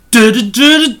That's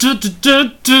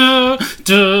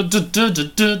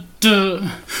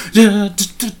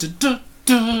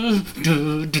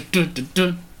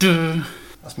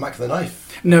Mac the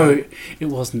Knife. No, it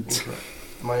wasn't.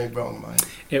 Am I wrong? Am I?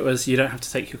 It was, you don't have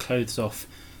to take your clothes off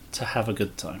to have a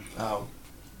good time. Oh.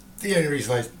 The only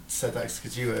reason I said that is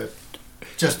because you were,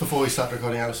 just before we started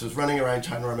recording, Alice was running around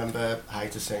trying to remember how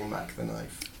to sing Mac the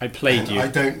Knife. I played you. I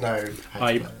don't know how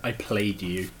to play. I played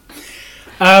you.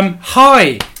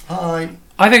 Hi. Hi.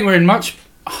 I think we're in much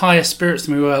higher spirits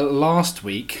than we were last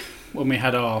week when we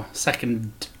had our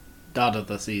second dud of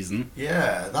the season.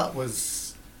 Yeah, that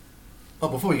was...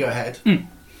 Well, before we go ahead, I'm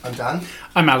Dan.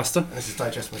 I'm Alistair. And this is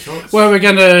Digest My Shorts. Well, we're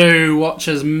going to watch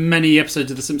as many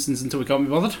episodes of The Simpsons until we can't be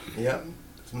bothered. Yeah,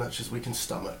 as much as we can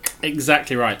stomach.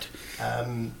 Exactly right.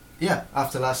 Yeah,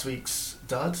 after last week's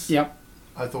duds, Yep.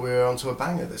 I thought we were on to a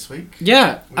banger this week.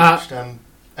 Yeah. We watched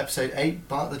episode 8,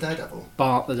 Bart the Daredevil.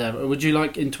 Bart the Daredevil. Would you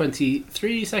like in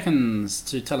 23 seconds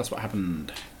to tell us what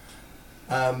happened?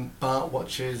 Bart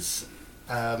watches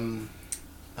a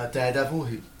daredevil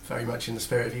who, very much in the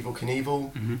spirit of Evel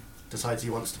Knievel, decides he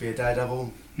wants to be a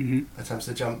daredevil, attempts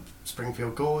to jump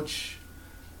Springfield Gorge.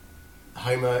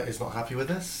 Homer is not happy with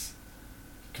this,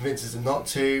 convinces him not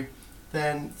to,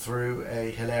 then through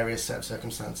a hilarious set of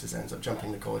circumstances ends up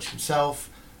jumping the gorge himself,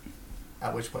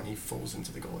 at which point he falls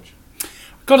into the gorge.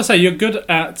 I've got to say, you're good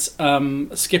at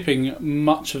skipping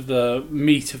much of the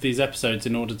meat of these episodes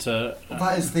in order to...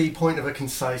 that is the point of a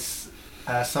concise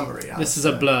summary. Alistair. This is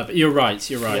a blurb. You're right.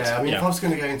 Yeah, I mean, if I was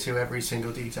going to go into every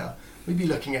single detail, we'd be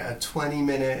looking at a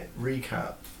 20-minute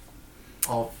recap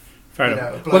of... Fair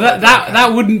enough. Well,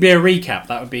 that wouldn't be a recap.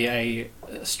 That would be a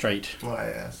straight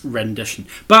rendition.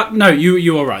 But no,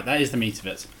 you are right. That is the meat of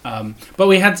it. But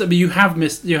you have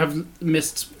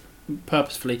missed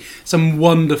purposefully some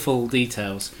wonderful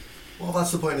details. Well,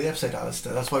 that's the point of the episode,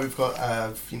 Alistair. That's why we've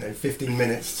got 15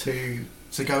 minutes to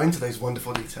go into those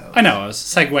wonderful details. I know, I was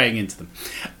segueing into them.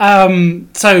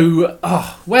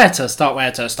 Where to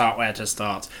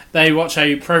start? They watch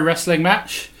a pro wrestling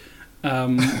match,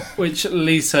 which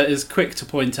Lisa is quick to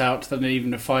point out that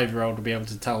even a 5-year-old will be able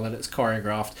to tell that it's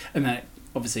choreographed, and then it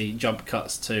obviously jump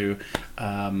cuts to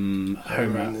Homer.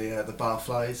 And the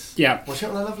barflies. Yeah. Watching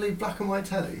it on a lovely black and white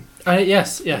telly.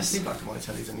 Yes. You don't see black and white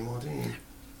tellies anymore, do you?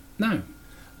 No.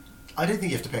 I don't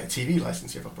think you have to pay a TV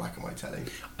licence if you have a black and white telly.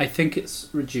 I think it's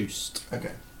reduced.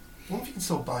 Okay. What if you can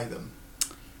still buy them?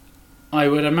 I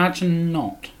would imagine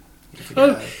not. You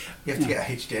have to get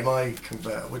a HDMI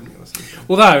converter, wouldn't you, or something?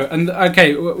 Although,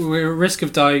 we're at risk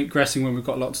of digressing when we've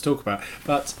got a lot to talk about,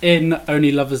 but in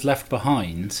Only Lovers Left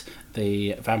Behind,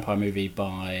 the vampire movie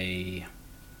by...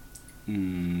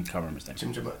 can't remember his name.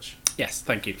 Jim Jarmusch. Yes,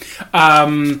 thank you.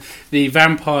 The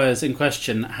vampires in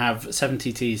question have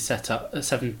 70s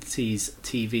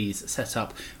TVs set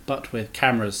up, but with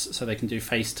cameras, so they can do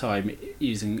FaceTime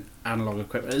using analog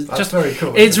equipment. It's That's very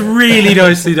cool. It's really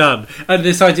nicely done, and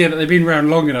this idea that they've been around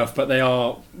long enough, but they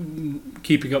are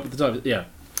keeping up with the time. Yeah.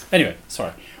 Anyway,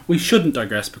 sorry, we shouldn't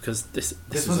digress because this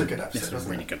was a good episode. This was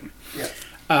really good. Yeah.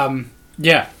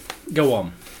 Yeah. Go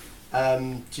on.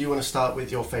 Do you want to start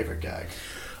with your favourite gag?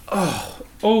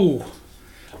 Oh,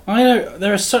 I know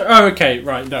there are so. Oh, okay,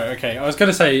 right, no, okay. I was going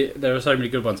to say there are so many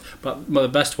good ones, but the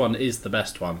best one is the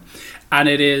best one, and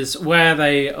it is where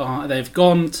they've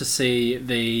gone to see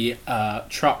the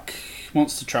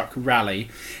monster truck rally,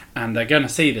 and they're going to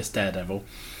see this Daredevil,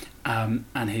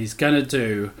 and he's going to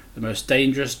do the most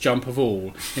dangerous jump of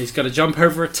all. He's going to jump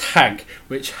over a tank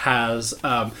which has.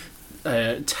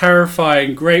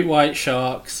 Terrifying great white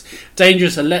sharks,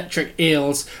 dangerous electric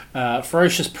eels,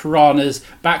 ferocious piranhas,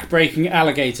 back-breaking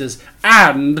alligators,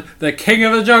 and the king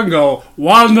of the jungle,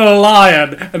 Wonder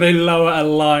Lion. And they lower a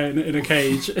lion in a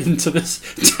cage into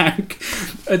this tank.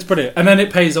 It's brilliant. And then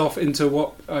it pays off into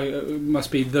what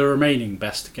must be the remaining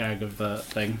best gag of the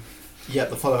thing. Yeah,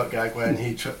 the follow-up gag when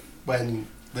when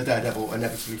the Daredevil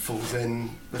inevitably falls in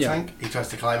the tank, he tries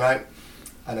to climb out.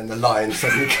 And then the lion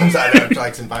suddenly comes out and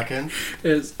drags him back in.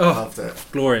 Loved it.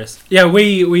 Glorious. Yeah,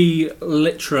 we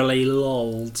literally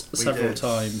lolled several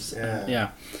times. Yeah.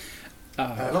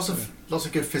 Lots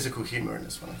of good physical humour in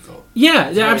this one, I thought.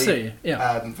 Yeah, absolutely.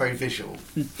 Yeah. Very visual.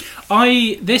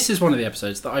 This is one of the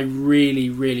episodes that I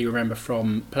really, really remember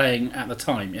from playing at the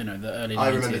time. You know, the early 90s. I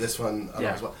remember this one a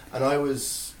lot as well. And I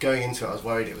was going into it. I was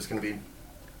worried it was going to be.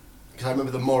 Because I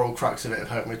remember the moral crux of it of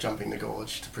Homer jumping the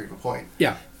gorge to prove a point.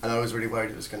 Yeah. And I was really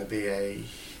worried it was going to be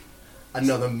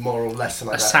another moral lesson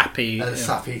like sappy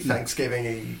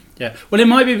Thanksgiving-y. Yeah. Well, it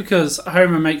might be because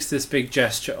Homer makes this big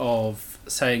gesture of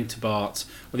saying to Bart,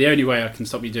 well, the only way I can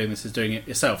stop you doing this is doing it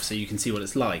yourself so you can see what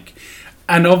it's like.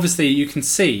 And obviously you can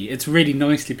see it's really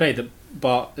nicely played that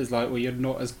Bart is like, well, you're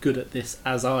not as good at this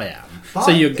as I am, But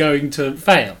so you're going to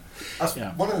fail.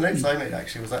 one of the notes I made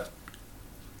actually was that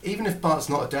even if Bart's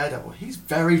not a daredevil, he's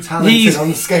very talented on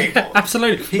the skateboard.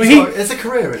 Absolutely. There's a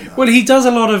career in that. Well, he does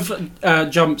a lot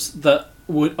of jumps that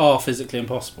are physically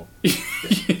impossible. He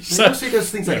also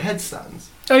does things like headstands.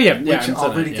 Oh yeah, which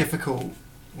are really difficult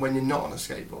when you're not on a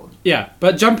skateboard. Yeah,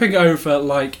 but jumping over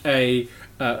like a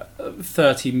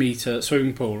 30-meter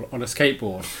swimming pool on a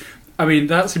skateboard, I mean,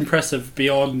 that's impressive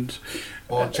beyond.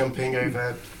 Or jumping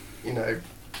over,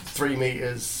 3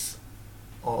 meters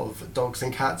of dogs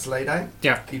and cats laid out.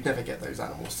 Yeah. You'd never get those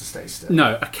animals to stay still.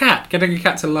 No, getting a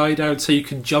cat to lie down so you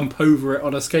can jump over it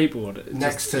on a skateboard.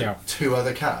 Next to 2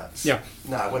 other cats. Yeah.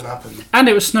 No, it wouldn't happen. And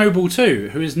it was Snowball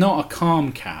too, who is not a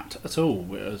calm cat at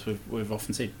all, as we've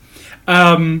often seen.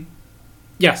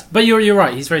 Yes, but you're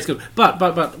right, he's very skilled. But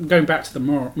going back to the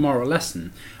moral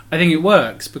lesson, I think it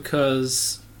works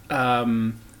because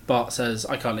Bart says,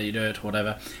 I can't let you do it, or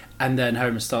whatever, and then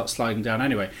Homer starts sliding down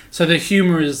anyway. So the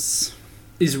humour is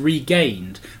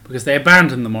regained because they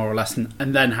abandon the moral lesson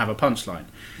and then have a punchline.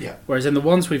 Yeah. Whereas in the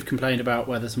ones we've complained about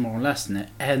where there's a moral lesson, it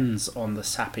ends on the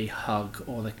sappy hug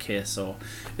or the kiss, or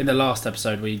in the last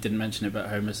episode we didn't mention it, but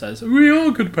Homer says, we are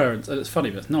good parents, and it's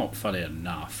funny, but it's not funny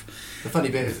enough. The funny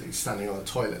bit is he's standing on the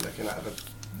toilet looking out of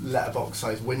a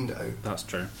letterbox-sized window. That's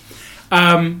true.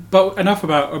 But enough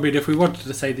about, I mean, if we wanted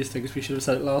to say these things, we should have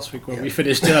said it last week when we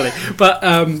finished early. But,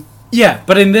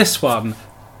 but in this one,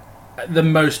 the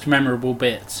most memorable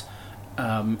bit,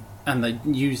 and they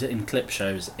use it in clip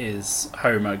shows, is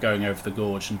Homer going over the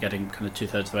gorge and getting kind of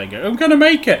 2/3 of the way and going, I'm going to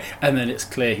make it! And then it's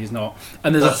clear he's not.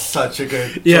 And there's such a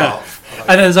good drop.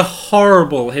 And there's a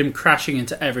horrible him crashing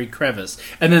into every crevice.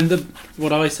 And then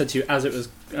what I said to you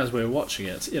as we were watching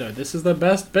it, this is the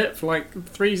best bit for like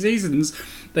 3 seasons.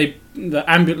 They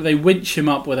winch him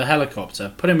up with a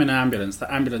helicopter, put him in an ambulance,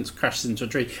 the ambulance crashes into a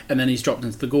tree, and then he's dropped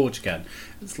into the gorge again.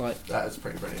 It's like... That is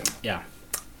pretty brilliant.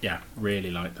 Yeah, really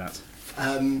like that.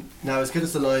 Now, as good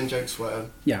as the Lion jokes were,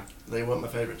 they weren't my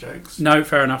favourite jokes. No,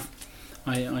 fair enough.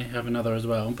 I have another as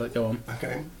well, but go on.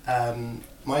 Okay.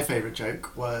 My favourite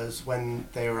joke was when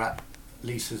they were at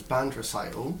Lisa's band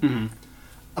recital. Mm-hmm.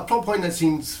 A plot point that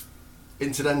seems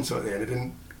incidental at the end.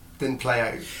 It didn't play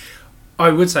out. I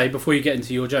would say, before you get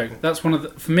into your joke, that's one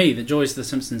of for me, the joys of The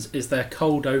Simpsons is their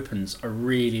cold opens are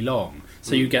really long.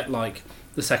 So you get like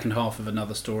the second half of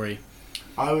another story.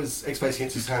 I was expecting it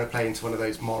to kind of play into one of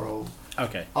those moral...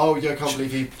 Okay. Oh, yeah, I can't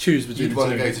believe you'd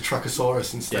want to go to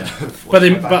Truckosaurus instead of... But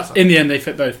in the end, they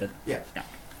fit both in. Yeah.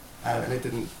 And it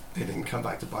didn't come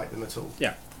back to bite them at all.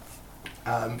 Yeah.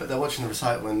 But they're watching the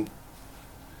recital and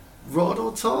Rod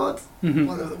or Todd,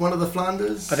 one of the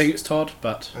Flanders... I think it's Todd,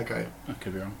 but... Okay. I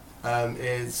could be wrong.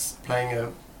 Is playing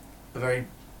a very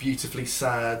beautifully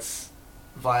sad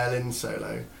violin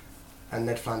solo, and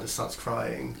Ned Flanders starts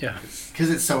crying. Yeah. Because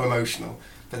it's so emotional.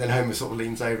 But then Homer sort of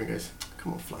leans over and goes,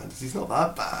 come on, Flanders, he's not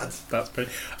that bad. That's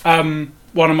pretty...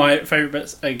 one of my favourite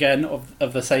bits, again,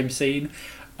 of the same scene,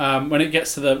 when it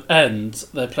gets to the end,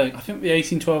 they're playing, I think, the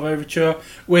 1812 Overture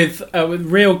with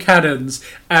real cannons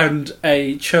and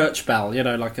a church bell,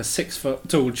 like a 6-foot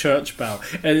tall church bell.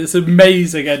 And it's an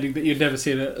amazing ending that you'd never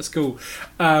seen at a school.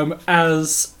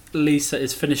 As Lisa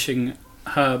is finishing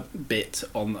her bit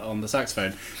on the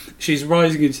saxophone, she's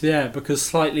rising into the air because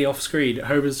slightly off screen,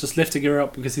 Homer's just lifting her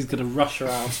up because he's going to rush her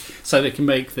out so they can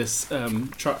make this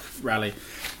truck rally.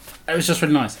 It was just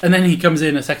really nice. And then he comes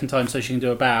in a second time so she can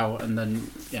do a bow, and then,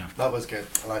 That was good.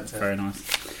 I liked it. Very nice.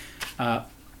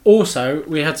 Also,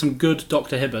 we had some good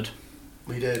Dr. Hibbard.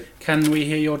 We did. Can we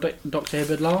hear your Dr.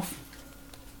 Hibbard laugh?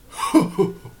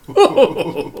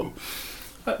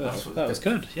 that was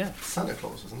good, yeah. Santa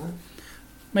Claus, wasn't it?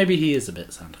 Maybe he is a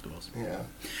bit Santa Claus.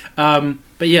 Yeah.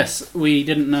 But yes, we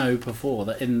didn't know before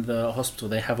that in the hospital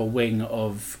they have a wing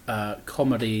of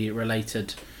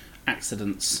comedy-related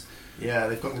accidents. Yeah,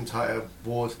 they've got an entire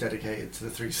ward dedicated to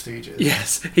the Three Stooges.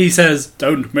 Yes, he says,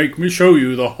 "Don't make me show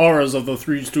you the horrors of the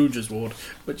Three Stooges ward,"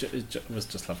 which was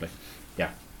just lovely.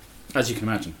 Yeah, as you can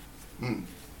imagine. Mm.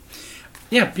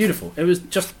 Yeah, beautiful. It was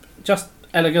just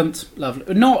elegant,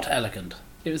 lovely. Not elegant.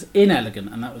 It was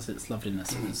inelegant, and that was its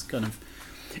loveliness. It was kind of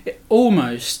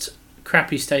almost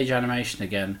crappy stage animation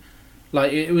again.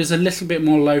 Like, it was a little bit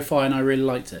more lo-fi, and I really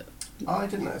liked it. Oh, I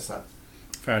didn't notice that.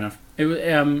 Fair enough.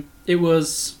 It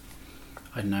was.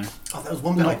 I don't know. Oh, there was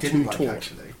one bit I didn't like,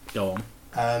 actually. Go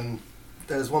on.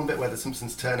 There was one bit where the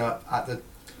Simpsons turn up at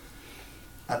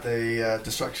the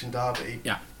Destruction Derby.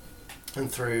 Yeah.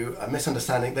 And through a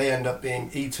misunderstanding, they end up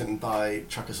being eaten by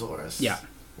Truckosaurus. Yeah.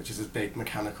 Which is this big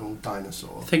mechanical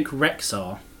dinosaur. Think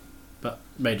Rexar. but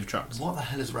made of trucks. What the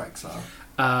hell is Rexar?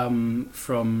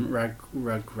 From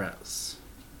Rugrats.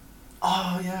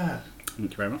 Oh, yeah.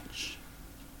 Thank you very much.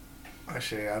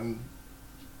 Actually,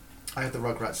 I had the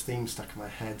Rugrats theme stuck in my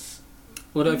head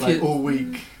Well, if all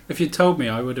week. If you told me,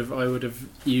 I would have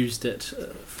used it.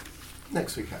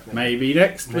 Next week, maybe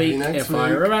next week, if I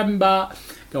remember.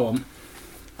 Go on.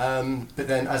 But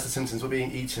then, as the Simpsons were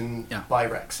being eaten by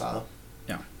Rexar.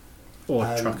 Yeah. Or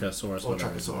Truckosaurus. Or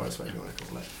Truckosaurus, whatever you want to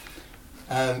call it.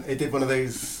 It did one of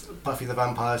those Buffy the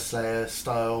Vampire Slayer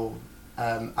style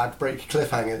ad break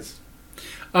cliffhangers.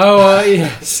 Oh,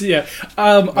 yes, yeah.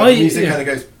 The music kind of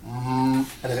goes, and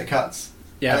then it cuts.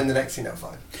 Yeah. And then the next scene,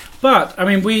 fine. But, I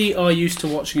mean, we are used to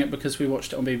watching it because we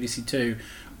watched it on BBC Two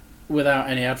without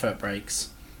any advert breaks.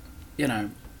 You know,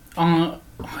 I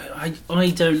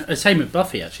don't... Same with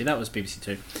Buffy, actually. That was BBC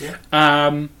Two.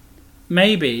 Yeah.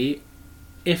 Maybe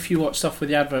if you watch stuff with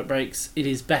the advert breaks, it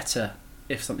is better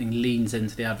if something leans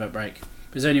into the advert break.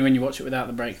 Because only when you watch it without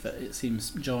the break that it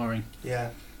seems jarring.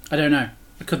 Yeah. I don't know.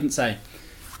 I couldn't say.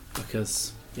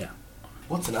 Because, yeah.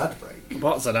 What's an ad break?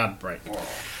 What's an ad break?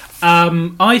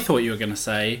 I thought you were going to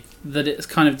say that it's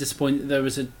kind of disappointing. There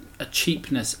was a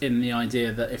cheapness in the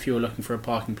idea that if you were looking for a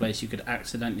parking place, you could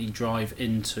accidentally drive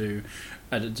into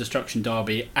a destruction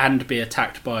derby and be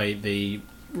attacked by the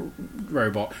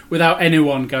robot without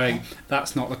anyone going,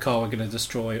 that's not the car we're going to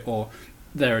destroy, or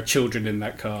there are children in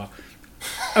that car.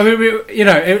 I mean,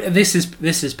 this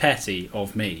is petty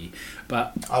of me,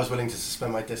 but I was willing to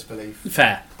suspend my disbelief.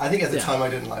 Fair. I think at the time I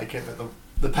didn't like it, but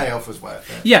the payoff was worth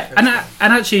it. Yeah, and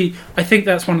actually, I think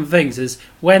that's one of the things is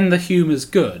when the humour's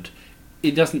good,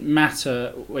 it doesn't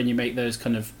matter when you make those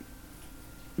kind of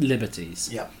liberties.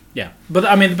 Yeah. Yeah, but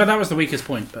I mean, that was the weakest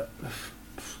point. But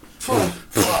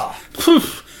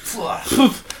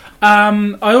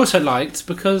I also liked,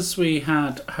 because we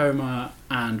had Homer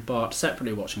and Bart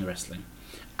separately watching the wrestling,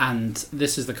 and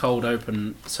this is the cold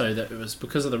open, so that it was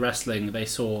because of the wrestling they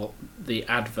saw the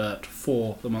advert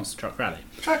for the Monster Truck Rally.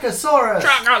 Truckosaurus!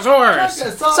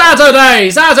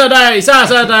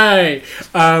 Saturday!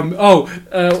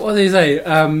 What did he say?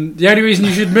 The only reason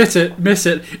you should miss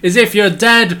it is if you're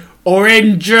dead or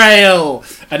in jail.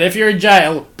 And if you're in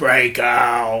jail, break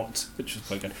out. Which was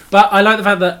quite good. But I like the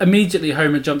fact that immediately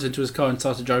Homer jumped into his car and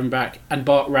started driving back, and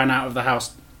Bart ran out of the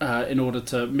house in order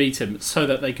to meet him so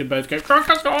that they could both go,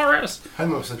 Truckosaurus!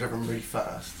 Homer must have driven really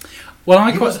fast.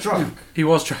 Well, he was drunk. He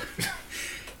was drunk.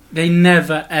 They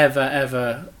never,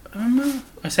 ever... I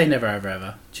say never,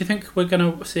 ever. Do you think we're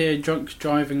going to see a drunk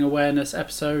driving awareness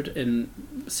episode in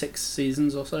 6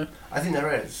 seasons or so? I think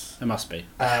there is. There must be.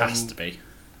 There has to be.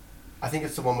 I think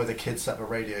it's the one where the kids set up a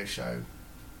radio show.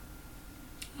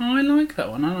 Oh, I like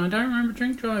that one. I don't remember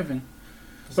drink driving.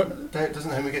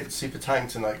 Doesn't Homer get super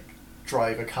tanked and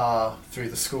drive a car through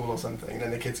the school or something, and then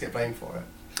the kids get blamed for it?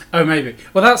 Oh, maybe.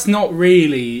 Well, that's not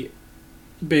really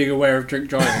being aware of drink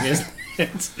driving, is it? I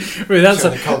mean, that's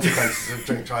the consequences of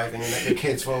drink driving, and that your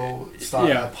kids will start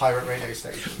a pirate radio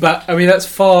station. But I mean, that's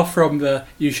far from the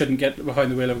you shouldn't get behind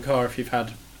the wheel of a car if you've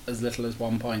had as little as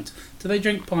 1 pint. Do they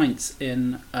drink pints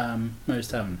in Moe's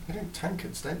Tavern? They drink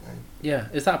tankards, don't they? Yeah.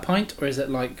 Is that a pint, or is it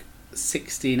like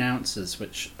 16 ounces,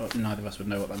 which neither of us would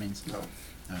know what that means? No.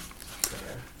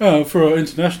 For our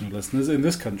international listeners, in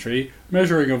this country,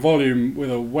 measuring a volume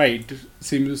with a weight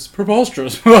seems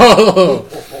preposterous.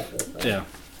 Yeah.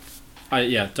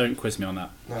 Don't quiz me on that.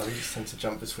 No, we just tend to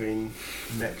jump between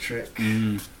metric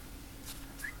and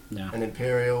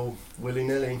imperial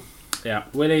willy-nilly. Yeah,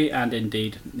 willy and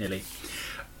indeed nilly.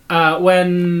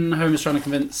 When Homer's trying to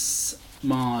convince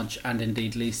Marge and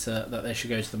indeed Lisa that they should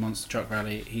go to the Monster Truck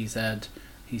Rally, he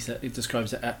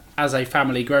describes it as a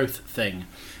family growth thing,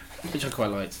 which I quite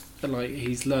liked. Like,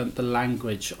 he's learnt the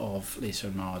language of Lisa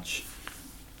and Marge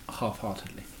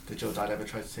half-heartedly. Did your dad ever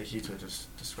try to take you to a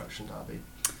destruction derby?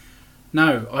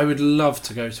 No, I would love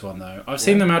to go to one though. I've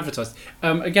seen them advertised.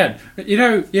 Again, you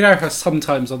know how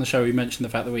sometimes on the show we mention the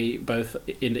fact that we both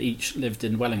each lived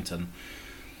in Wellington.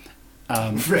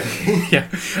 Really? Yeah.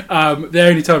 The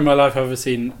only time in my life I've ever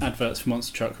seen adverts for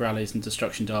monster truck rallies and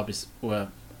destruction derbies were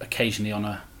occasionally on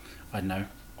a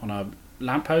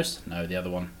lamppost. No, the other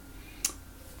one.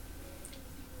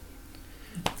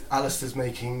 Alistair's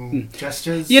making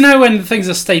gestures. You know when things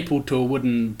are stapled to a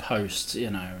wooden post,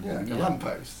 Yeah, like a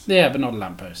lamppost. Yeah, but not a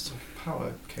lamppost.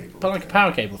 Power cable. But like a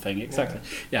power cable thing, exactly.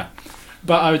 Yeah.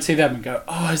 But I would see them and go,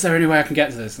 "Oh, is there any way I can get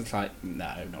to this?" And it's like,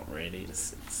 no, not really.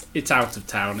 It's out of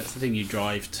town. It's the thing you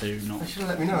drive to. Not. They should have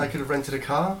let me know. I could have rented a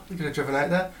car. We could have driven out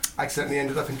there. Accidentally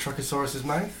ended up in Truckosaurus's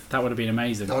mouth. That would have been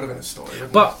amazing. That would have been a story.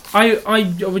 But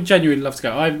I would genuinely love to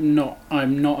go. I'm not a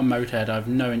motorhead. I have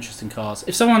no interest in cars.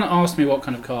 If someone asked me what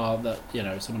kind of car that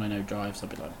someone I know drives, I'd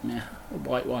be like, yeah, a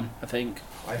white one, I think.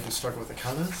 I even struggle with the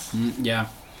colours. Yeah.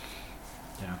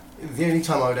 The only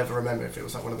time I would ever remember if it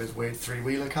was like one of those weird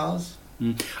three-wheeler cars.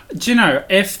 Do you know,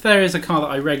 if there is a car that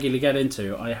I regularly get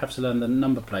into, I have to learn the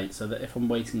number plate so that if I'm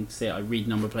waiting to see it, I read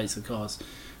number plates of cars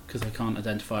because I can't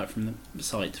identify it from the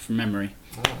sight, from memory.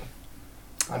 Oh.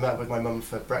 I met with my mum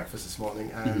for breakfast this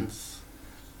morning and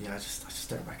I just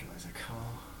don't recognise a car.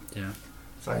 Yeah.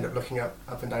 So I end up looking up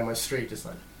and down my street just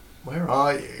like, where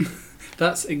are you?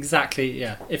 That's exactly,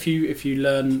 yeah. If you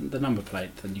learn the number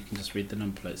plate, then you can just read the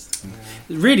number plates. Yeah.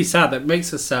 It's really sad. That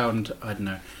makes us sound, I don't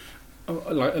know,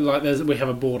 like we have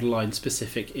a borderline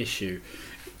specific issue.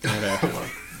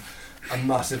 A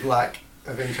massive lack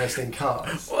of interest in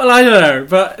cars. Well, I don't know,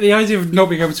 but the idea of not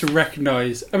being able to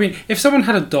recognise... I mean, if someone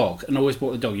had a dog and always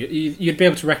bought the dog, you'd be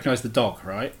able to recognise the dog,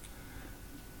 right?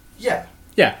 Yeah.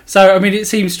 Yeah, so, I mean, it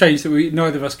seems strange that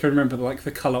neither of us can remember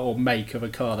the colour or make of a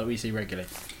car that we see regularly.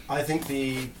 I think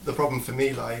the problem for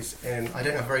me lies in I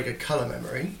don't have a very good colour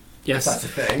memory. Yes. If that's a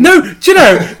thing. No, do you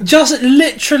know, just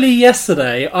literally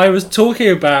yesterday, I was talking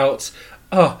about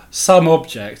some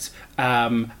object,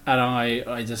 and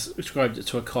I just described it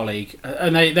to a colleague,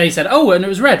 and they said, oh, and it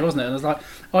was red, wasn't it? And I was like,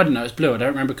 oh, I didn't know, it's blue, I don't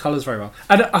remember colours very well.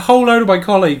 And a whole load of my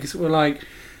colleagues were like,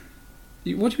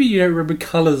 what do you mean you don't remember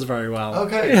colours very well?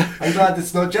 Okay, I'm glad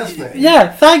it's not just me.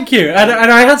 Yeah, thank you. And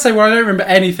I had to say, well, I don't remember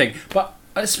anything, but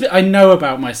I know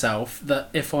about myself that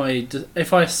if I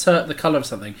assert the colour of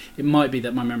something, it might be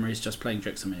that my memory is just playing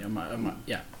tricks on me. I might,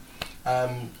 yeah.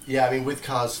 I mean, with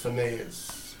cars, for me,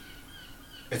 it's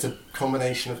a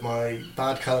combination of my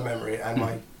bad colour memory and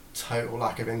my total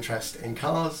lack of interest in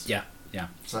cars. Yeah.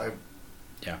 So,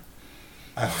 yeah.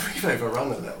 We've overrun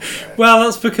a little bit. Well,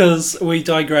 that's because we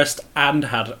digressed and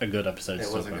had a good episode. It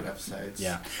was a good episode.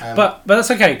 Yeah, but that's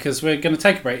okay because we're going to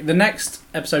take a break. The next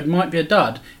episode might be a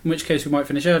dud, in which case we might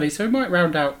finish early, so we might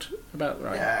round out about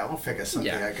right. Yeah, we'll figure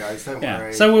something out, guys. Don't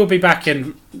worry. So we'll be back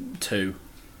in 2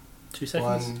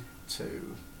 seconds. 1,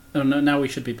 2. Oh no! Now we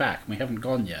should be back. We haven't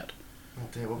gone yet. Oh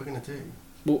dear, what are we going to do?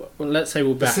 Well, let's say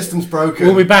we'll be back. The system's broken.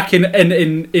 We'll be back in an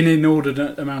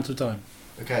inordinate amount of time.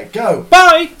 Okay, go.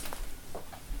 Bye.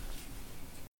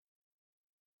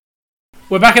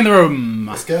 We're back in the room.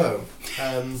 Let's go.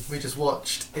 We just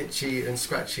watched Itchy and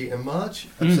Scratchy and Marge,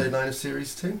 episode 9 of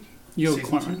series 2. You're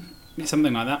quite right.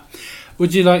 Something like that.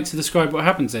 Would you like to describe what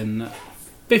happens in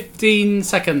 15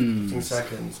 seconds? 15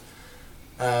 seconds.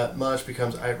 Marge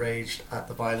becomes outraged at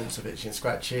the violence of Itchy and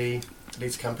Scratchy,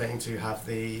 leads a campaign to have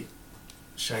the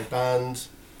show banned,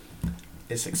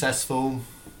 is successful.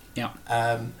 Yeah.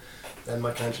 Then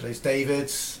Michelangelo's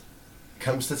David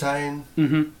comes to town.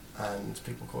 Mm-hmm. And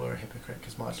people call her a hypocrite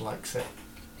because Marge likes it,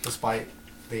 despite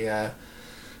the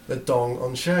dong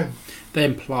on show. They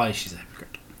imply she's a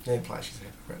hypocrite. They imply she's a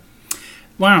hypocrite.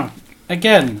 Wow.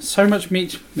 Again, so much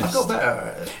meat missed. I've got better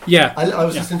at it. Yeah. I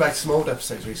was listening back to some old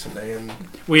episodes recently and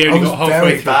we only got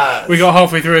halfway through. Bad. We got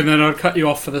halfway through and then I'd cut you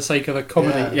off for the sake of the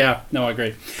comedy. Yeah, no, I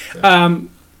agree. Yeah.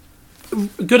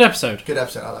 Good episode. Good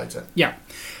episode, I liked it. Yeah.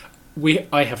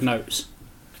 I have notes.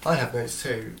 I have notes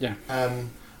too. Yeah. I'm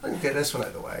going to get this one out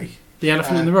of the way. The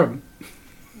elephant in the room.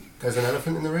 There's an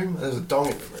elephant in the room? There's a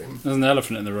dong in the room. There's an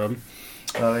elephant in the room.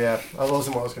 Oh yeah, that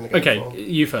wasn't what I was going to go for. Okay,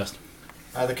 you first.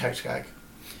 The couch gag.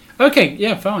 Okay,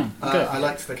 yeah, fine. I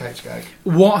liked the couch gag.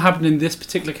 What happened in this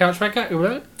particular couch gag?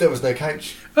 There was no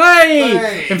couch.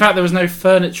 Hey! In fact, there was no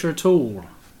furniture at all.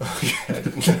 Yeah, I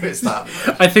didn't notice that.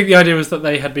 I think the idea was that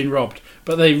they had been robbed,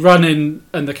 but they run in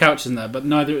and the couch isn't there, but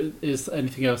neither is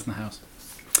anything else in the house.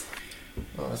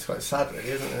 Oh, that's quite sad, really,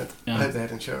 isn't it? Yeah. I hope they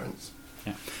had insurance.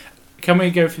 Yeah. Can we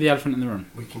go for the elephant in the room?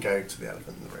 We can go to the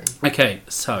elephant in the room. Okay,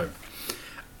 so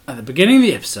at the beginning of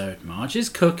the episode, Marge is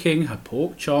cooking her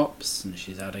pork chops, and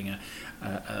she's adding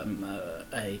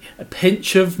a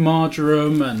pinch of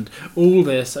marjoram and all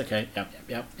this. Okay,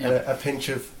 yep. A pinch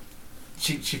of.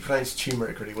 She pronounced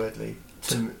turmeric really weirdly.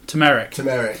 Turmeric.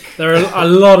 Turmeric. There are a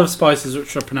lot of spices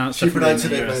which are pronounced She differently.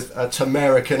 pronounced it with a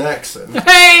Tamerican accent.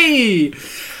 Hey!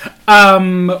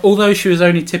 Although she was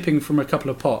only tipping from a couple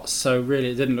of pots, so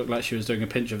really it didn't look like she was doing a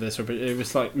pinch of this, or it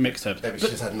was like mixed herbs. Maybe she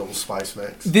just had an all-spice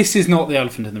mix. This is not the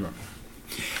elephant in the room.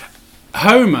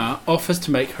 Homer offers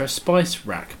to make her a spice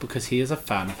rack because he is a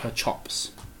fan of her chops.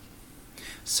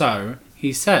 So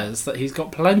he says that he's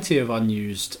got plenty of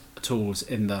unused tools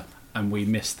in the and we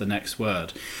miss the next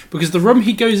word. Because the room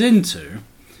he goes into,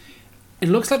 it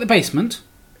looks like the basement.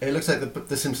 It looks like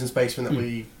the Simpsons basement that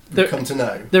we come to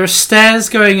know. There are stairs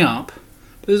going up.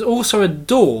 But there's also a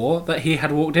door that he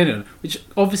had walked in, which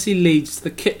obviously leads to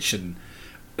the kitchen.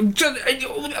 So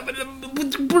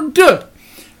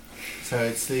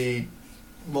it's the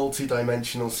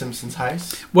multi-dimensional Simpsons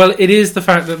house. Well, it is the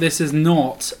fact that this is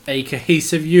not a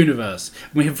cohesive universe.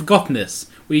 We have forgotten this.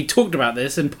 We talked about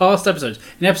this in past episodes.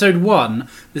 In episode 1,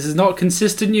 this is not a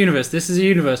consistent universe. This is a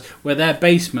universe where their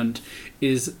basement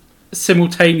is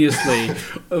simultaneously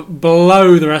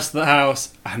below the rest of the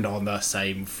house and on the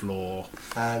same floor.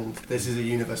 And this is a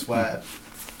universe where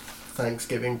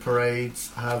Thanksgiving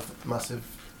parades have massive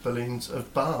balloons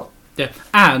of Bart. Yeah,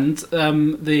 and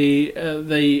the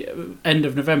end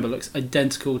of November looks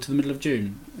identical to the middle of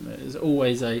June. There's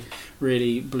always a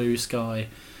really blue sky.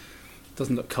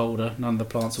 Doesn't look colder. None of the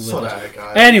plants are withered. Sorry,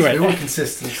 guys. Anyway, all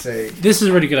consistency. This is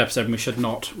a really good episode, and we should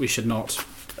not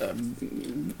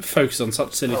focus on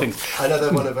such silly things.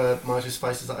 Another one of Marge's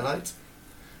spices that I liked.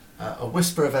 A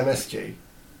whisper of MSG.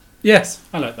 Yes,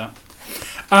 I like that.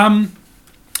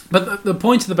 But the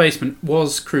point of the basement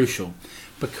was crucial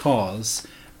because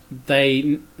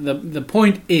the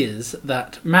point is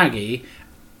that Maggie,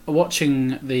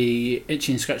 watching the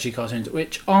Itchy and Scratchy cartoons,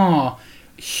 which are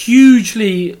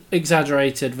hugely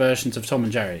exaggerated versions of Tom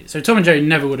and Jerry. So Tom and Jerry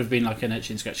never would have been like an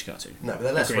Itchy and Scratchy cartoon. No, but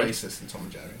they're less racist than Tom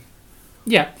and Jerry.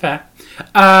 Yeah, fair.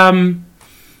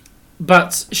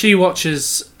 But she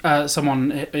watches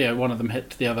someone, one of them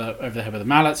hit the other over the head with a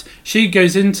mallet. She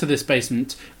goes into this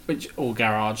basement, or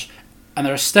garage, and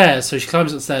there are stairs, so she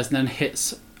climbs up the stairs and then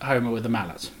hits Homer with a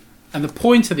mallet. And the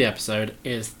point of the episode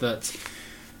is that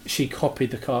she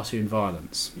copied the cartoon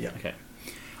violence. Yeah. Okay.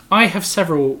 I have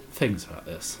several things about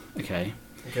this. Okay,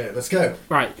 let's go.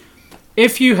 Right.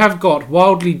 If you have got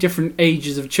wildly different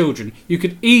ages of children, you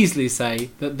could easily say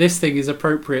that this thing is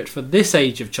appropriate for this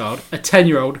age of child, a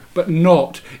 10-year-old, but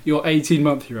not your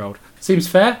 18-month-year-old. Seems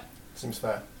fair? Seems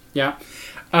fair. Yeah.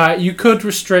 You could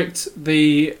restrict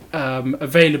the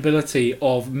availability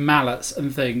of mallets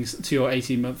and things to your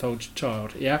 18-month-old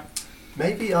child, yeah?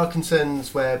 Maybe our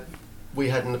concerns where we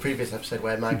had in the previous episode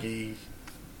where Maggie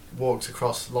walked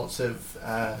across lots of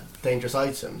dangerous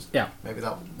items. Yeah.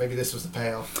 Maybe this was the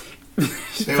payoff.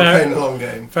 They were playing the long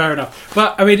game. Fair enough.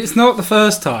 But, I mean, it's not the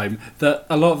first time that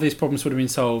a lot of these problems would have been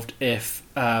solved if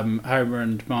Homer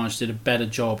and Marge did a better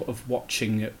job of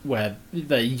watching where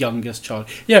their youngest child...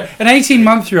 Yeah, an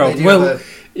 18-month-year-old will...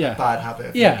 bad habit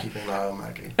of keeping an eye on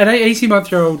Maggie. An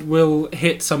 18-month-year-old will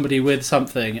hit somebody with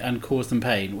something and cause them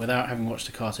pain without having watched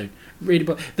a cartoon. Really,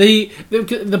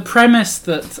 the premise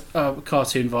that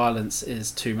cartoon violence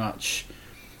is too much...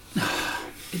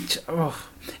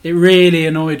 It really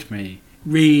annoyed me.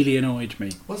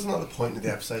 Wasn't that the point of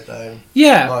the episode, though?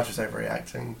 Yeah. Marge was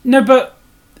overreacting. No, but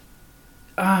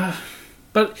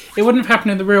it wouldn't have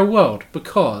happened in the real world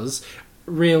because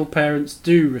real parents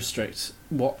do restrict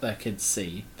what their kids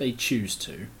see. They choose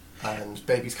to. And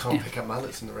babies can't pick up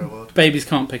mallets in the real world. Babies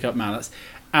can't pick up mallets.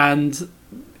 And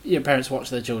parents watch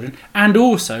their children. And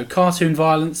also, cartoon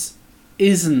violence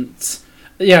isn't...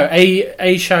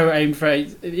 a show aimed for...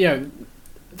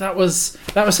 That was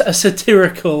a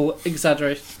satirical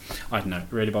exaggeration. I don't know, it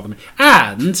really bothered me.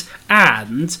 And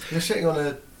you're shitting on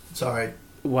a... Sorry.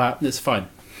 Wow, it's fine.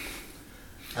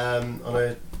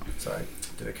 Sorry,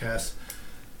 did a curse.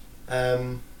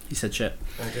 He said shit.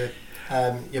 I did.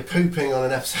 You're pooping on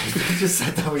an episode. You just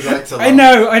said that we liked a lot. I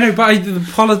know, but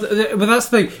but that's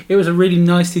the thing. It was a really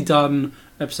nicely done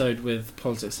episode with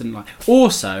politics and like.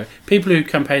 Also, people who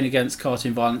campaign against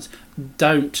cartoon violence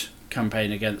don't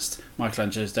campaign against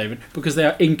Michelangelo's David because they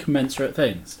are incommensurate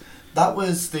things. That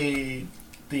was the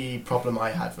problem I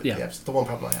had with the episode. The one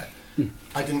problem I had.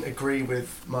 I didn't agree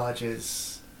with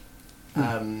Marge's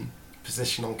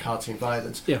position on cartoon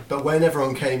violence. Yeah. But when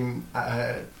everyone came at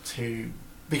her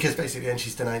because basically then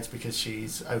she's denounced because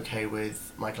she's okay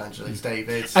with Michelangelo's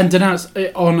David. And denounced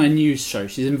it on a news show.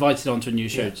 She's invited onto a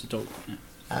news show to talk.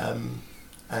 Yeah.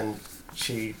 And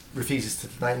she refuses to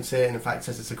denounce it and in fact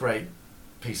says it's a great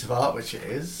piece of art, which it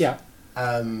is. Yeah.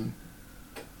 And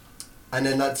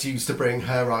then that's used to bring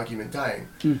her argument down,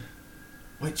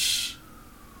 which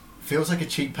feels like a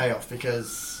cheap payoff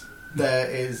because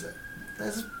there's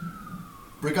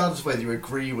regardless of whether you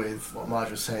agree with what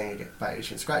Marge was saying about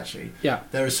Itchy and Scratchy,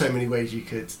 there are so many ways you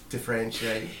could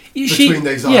differentiate between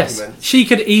those arguments. She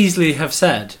could easily have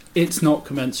said it's not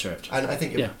commensurate, and I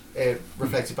think it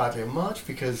reflected badly on Marge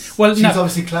because she's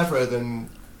obviously cleverer than.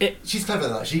 She's cleverer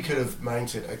than that. She could have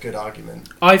mounted a good argument.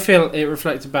 I feel it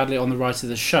reflected badly on the writers of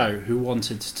the show who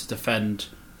wanted to defend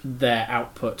their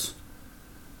output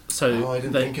I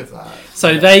didn't think of that.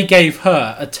 So they gave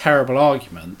her a terrible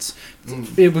argument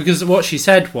because what she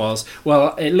said was,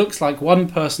 well, it looks like one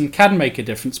person can make a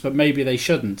difference, but maybe they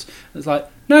shouldn't. It's like,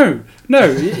 no,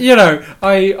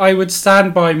 I would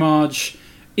stand by Marge,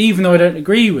 even though I don't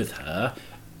agree with her,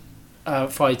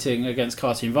 fighting against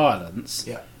cartoon violence.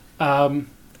 Yeah.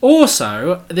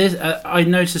 Also, this I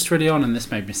noticed really on, and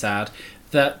this made me sad,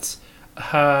 that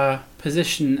her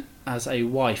position as a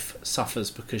wife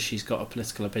suffers because she's got a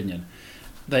political opinion.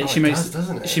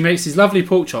 Doesn't it? She makes these lovely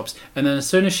pork chops, and then as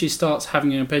soon as she starts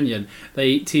having an opinion, they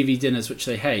eat TV dinners which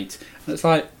they hate. And it's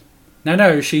like,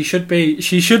 no, she should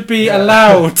be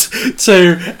allowed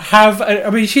to have. I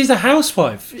mean, she's a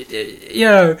housewife,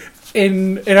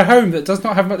 in a home that does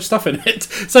not have much stuff in it,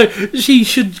 so she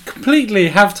should completely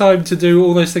have time to do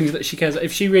all those things that she cares.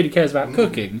 If she really cares about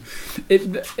cooking,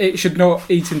 it should not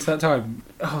eat into that time.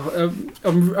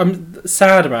 I'm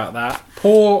sad about that.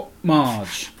 Poor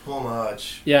Marge. Poor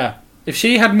Marge. Yeah, if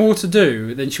she had more to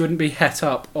do, then she wouldn't be het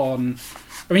up on.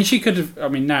 I mean, she could have. I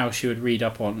mean, now she would read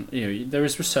up on. There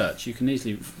is research. You can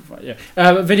easily. Yeah.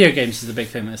 Video games is a big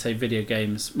thing. They say video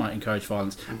games might encourage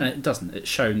violence, and it doesn't. It's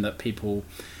shown that people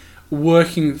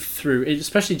working through,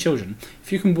 especially children,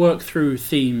 if you can work through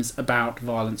themes about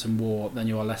violence and war, then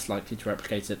you are less likely to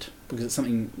replicate it because it's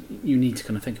something you need to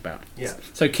kind of think about. Yeah.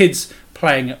 So kids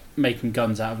making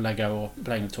guns out of Lego or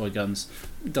playing with toy guns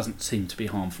doesn't seem to be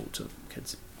harmful to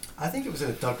kids. I think it was in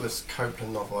a Douglas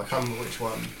Copeland novel. I can't remember which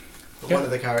one. But one of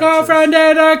the characters. Girlfriend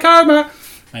in a coma.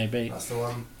 Maybe. That's the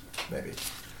one. Maybe.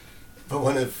 But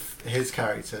one of his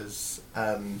characters.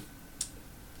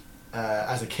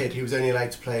 As a kid, he was only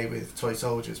allowed to play with toy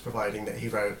soldiers, providing that he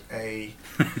wrote every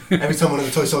time one of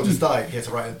the toy soldiers died, he had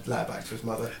to write a letter back to his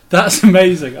mother. That's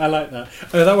amazing. I like that.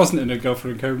 That wasn't in a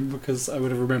Girlfriend in Coma because I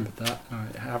would have remembered that. I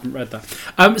haven't read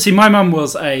that. See, my mum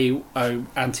was a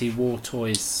anti-war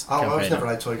toys campaigner. I was never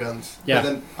allowed toy guns. Yeah. But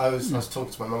then I was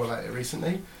talking to my mum about it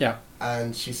recently. Yeah.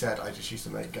 And she said I just used to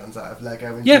make guns out of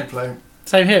Lego and Yeah. Duplo.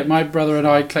 Same here. My brother and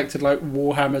I collected like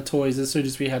Warhammer toys as soon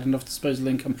as we had enough disposable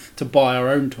income to buy our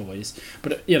own toys.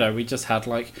 But we just had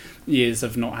like years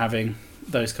of not having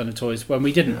those kind of toys when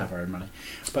we didn't have our own money.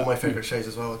 But my favourite shows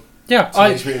as well. Yeah,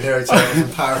 Teenage Mutant Hero Turtles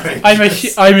and Power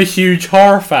Rangers. I'm a huge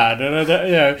horror fan, and I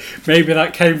don't, maybe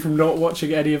that came from not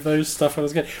watching any of those stuff when I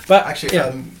was a kid. But actually,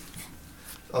 I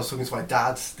was talking to my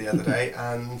dad the other day,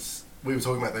 and we were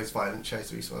talking about those violent shows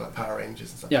that we saw, like Power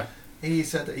Rangers and stuff. Yeah. He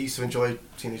said that he used to enjoy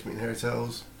Teenage Mutant Hero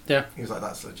Turtles. Yeah. He was like,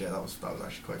 that's legit, that was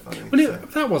actually quite funny. Well,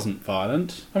 that wasn't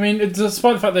violent. I mean,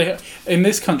 despite the fact that in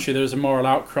this country there was a moral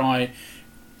outcry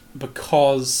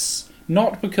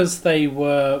not because they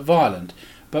were violent,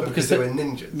 but because they were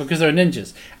ninjas. Because they were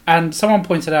ninjas. And someone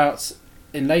pointed out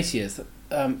in later years that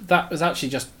that was actually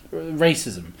just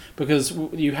racism, because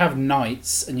you have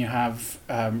knights and you have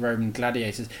Roman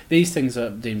gladiators. These things are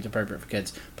deemed appropriate for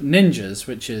kids. But ninjas,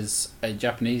 which is a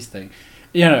Japanese thing,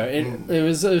 it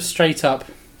was straight up,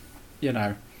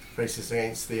 racist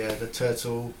against the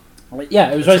turtle.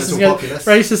 Yeah, it was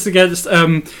racist against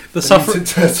the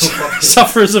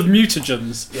sufferers of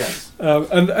mutagens. Yes.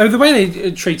 And the way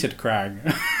they treated Krang.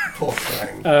 Poor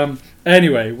Krang.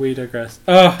 Anyway, we digress.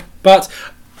 But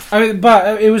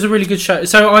it was a really good show.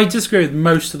 So I disagree with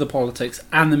most of the politics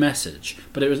and the message,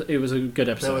 but it was a good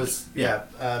episode. There was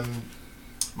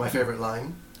my favourite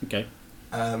line. Okay.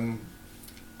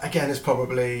 Again, it's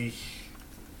probably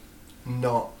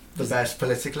not the best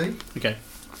politically. Okay.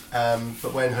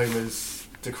 But when Homer's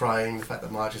decrying the fact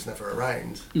that Marge is never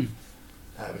around,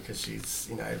 because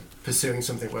she's pursuing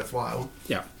something worthwhile.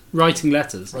 Yeah. Writing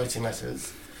letters.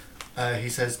 He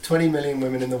says, 20 million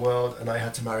women in the world, and I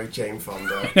had to marry Jane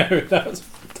Fonda. I know, that was a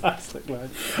fantastic line.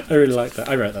 I really like that.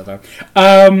 I wrote that down.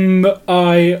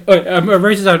 I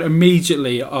wrote it down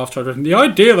immediately after I'd written the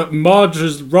idea that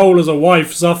Marge's role as a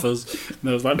wife suffers.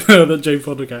 And I was like, no, that Jane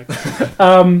Fonda gag.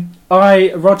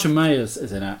 Roger Mayers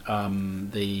is in it.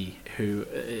 The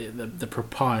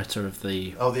proprietor of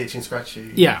the... Oh, the Itchy and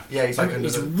Scratchy. Yeah. Yeah, he's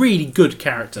a really good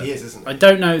character. He is, isn't he? I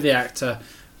don't know the actor,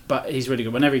 but he's really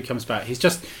good. Whenever he comes back, he's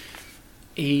just...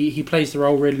 He plays the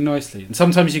role really nicely. And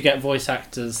sometimes you get voice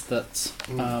actors that,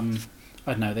 I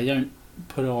don't know, they don't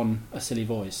put on a silly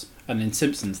voice. And in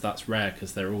Simpsons, that's rare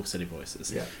because they're all silly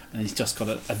voices. Yeah. And he's just got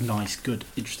a nice, good,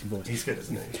 interesting voice. He's good,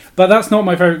 isn't he? But that's not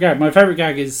my favourite gag. My favourite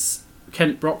gag is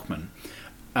Kent Brockman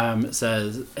he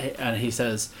says...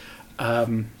 I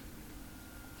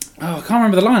can't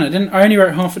remember the line. I only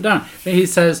wrote half it down. He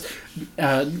says,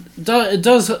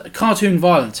 "Does cartoon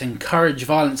violence encourage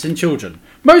violence in children?"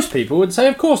 Most people would say,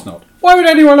 "Of course not. Why would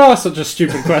anyone ask such a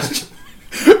stupid question?"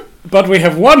 But we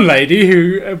have one lady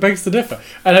who begs to differ.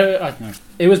 And I don't know.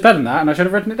 It was better than that, and I should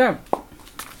have written it down.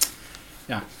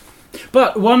 Yeah.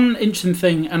 But one interesting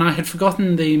thing, and I had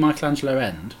forgotten the Michelangelo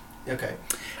end, Okay.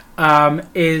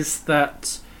 is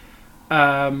that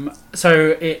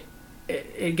so it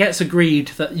gets agreed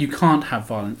that you can't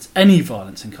have any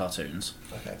violence in cartoons.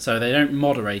 Okay. So they don't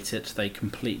moderate it; they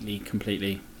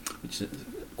completely, which is,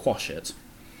 quash it.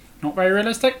 Not very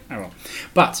realistic. Oh well.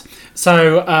 But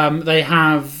so they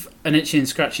have an itchy and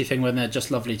scratchy thing when they're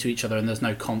just lovely to each other and there's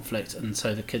no conflict, and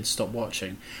so the kids stop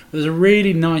watching. There's a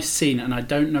really nice scene, and I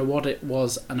don't know what it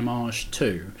was an homage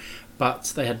to,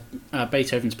 but they had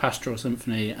Beethoven's Pastoral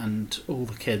Symphony, and all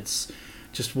the kids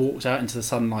just walked out into the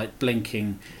sunlight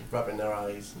blinking, Rubbing their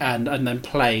eyes. and then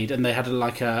played, and they had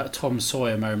like a Tom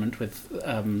Sawyer moment with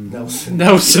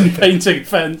Nelson painting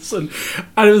fence, and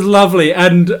it was lovely.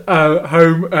 And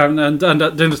home and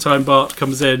at dinner time, Bart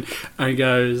comes in and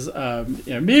goes, me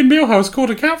and Milhouse caught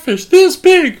a catfish this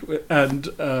big, and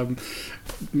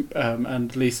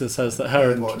Lisa says that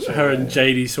her and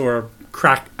JD saw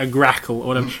a grackle or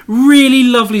whatever. Really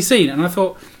lovely scene, and I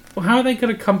thought, well, how are they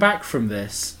going to come back from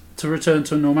this to return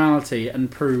to normality and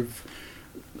prove,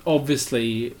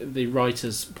 obviously, the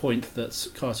writer's point that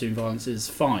cartoon violence is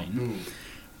fine?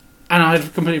 And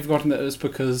I'd completely forgotten that it was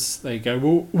because they go,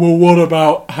 well, what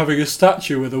about having a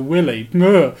statue with a willy?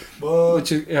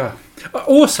 Which is, yeah.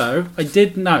 Also, I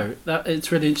did know that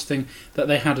it's really interesting that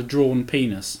they had a drawn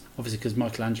penis, obviously because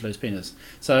Michelangelo's penis.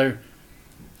 So,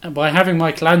 by having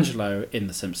Michelangelo in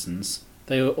The Simpsons,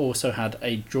 they also had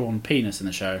a drawn penis in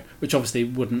the show, which obviously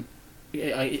wouldn't...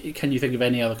 Can you think of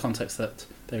any other context that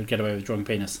they would get away with drawing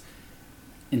penis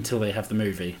until they have the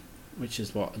movie, which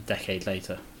is, what, a decade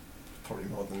later? Probably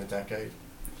more than a decade.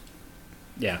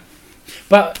 Yeah.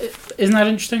 But isn't that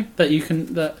interesting? That you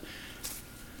can... I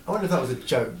wonder if that was a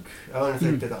joke. I wonder if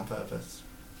they did that on purpose.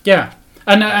 Yeah.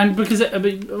 And because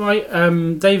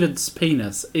David's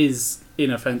penis is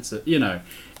inoffensive,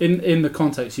 in the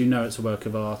context, it's a work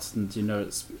of art and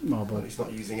it's marble. Well, he's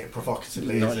not using it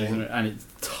provocatively, and it's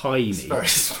tiny. It's very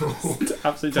small.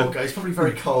 Absolutely. Poor guy. He's probably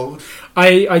very cold.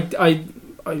 I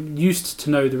used to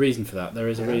know the reason for that. There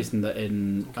is a reason that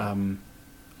in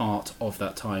art of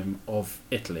that time of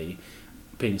Italy,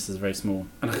 penises are very small,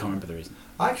 and I can't remember the reason.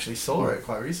 I actually saw it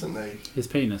quite recently. His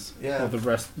penis? Yeah. Or the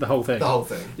whole thing? The whole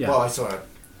thing. Yeah. Well, I saw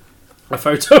a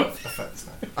photo.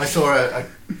 I saw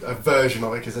a version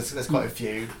of it because there's quite a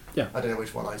few. Yeah. I don't know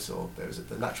which one I saw, but it was at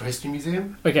the Natural History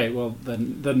Museum. Okay, well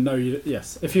then no,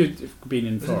 yes. If you've been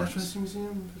in Florence. Was it the Natural History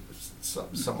Museum?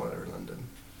 Somewhere in London.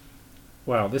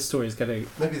 Wow, this story is getting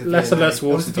maybe the less V&A. and less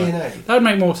watertight. That would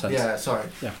make more sense. Yeah, sorry.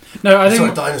 Yeah. No, I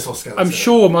think dinosaur skeleton. I'm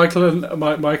sure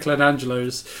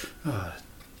Michelangelo's. Oh,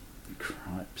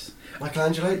 cripes.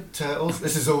 Michelangelo, turtles.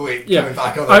 This is all week Yeah. coming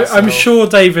back on. I'm sure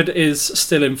David is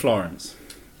still in Florence.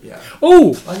 Yeah.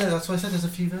 Oh, I know. That's why I said there's a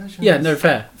few versions. yeah. No,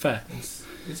 fair. It's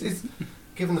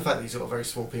given the fact that he's got a very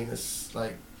small penis,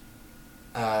 like,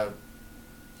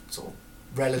 sort of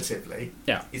relatively.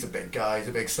 Yeah. He's a big guy. He's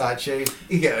a big statue.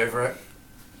 You get over it.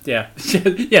 Yeah.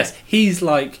 Yes, he's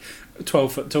like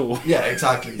 12 foot tall. Yeah,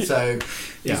 exactly. So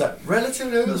Yeah. he's like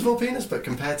relatively a small penis, but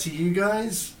compared to you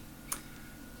guys,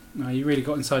 No, you really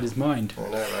got inside his mind. I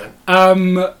know,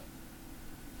 right?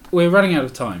 We're running out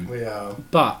of time. We are.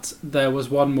 But there was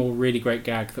one more really great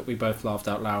gag that we both laughed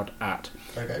out loud at.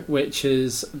 Okay. Which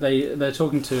is they're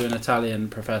talking to an Italian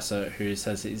professor who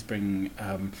says he's bringing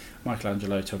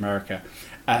Michelangelo to America,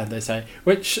 and they say,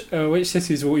 which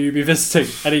cities will you be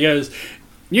visiting? And he goes,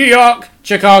 New York,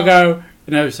 Chicago.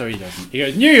 No, sorry, he doesn't. He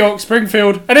goes, New York,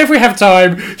 Springfield, and if we have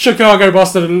time, Chicago,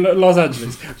 Boston, and Los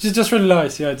Angeles. Which is just really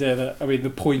nice, the idea that, the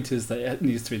point is that it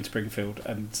needs to be in Springfield,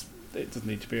 and it doesn't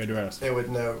need to be anywhere else. They would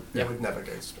never go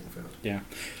to Springfield. Yeah.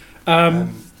 Right,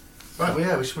 well,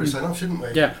 yeah, we should probably sign off, shouldn't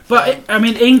we? Yeah, but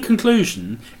in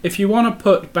conclusion, if you want to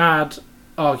put bad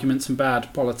arguments and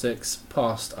bad politics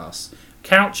past us,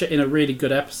 couch it in a really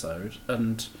good episode,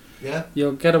 and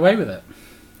you'll get away with it.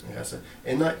 Yeah, so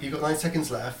you've got 9 seconds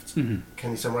left. Mm-hmm.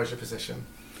 Can you summarise your position?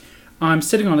 I'm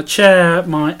sitting on a chair,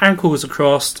 my ankles are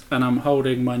crossed, and I'm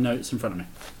holding my notes in front of me.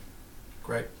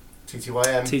 Great.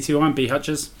 TTYM. TTYM, B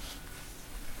Hutchers.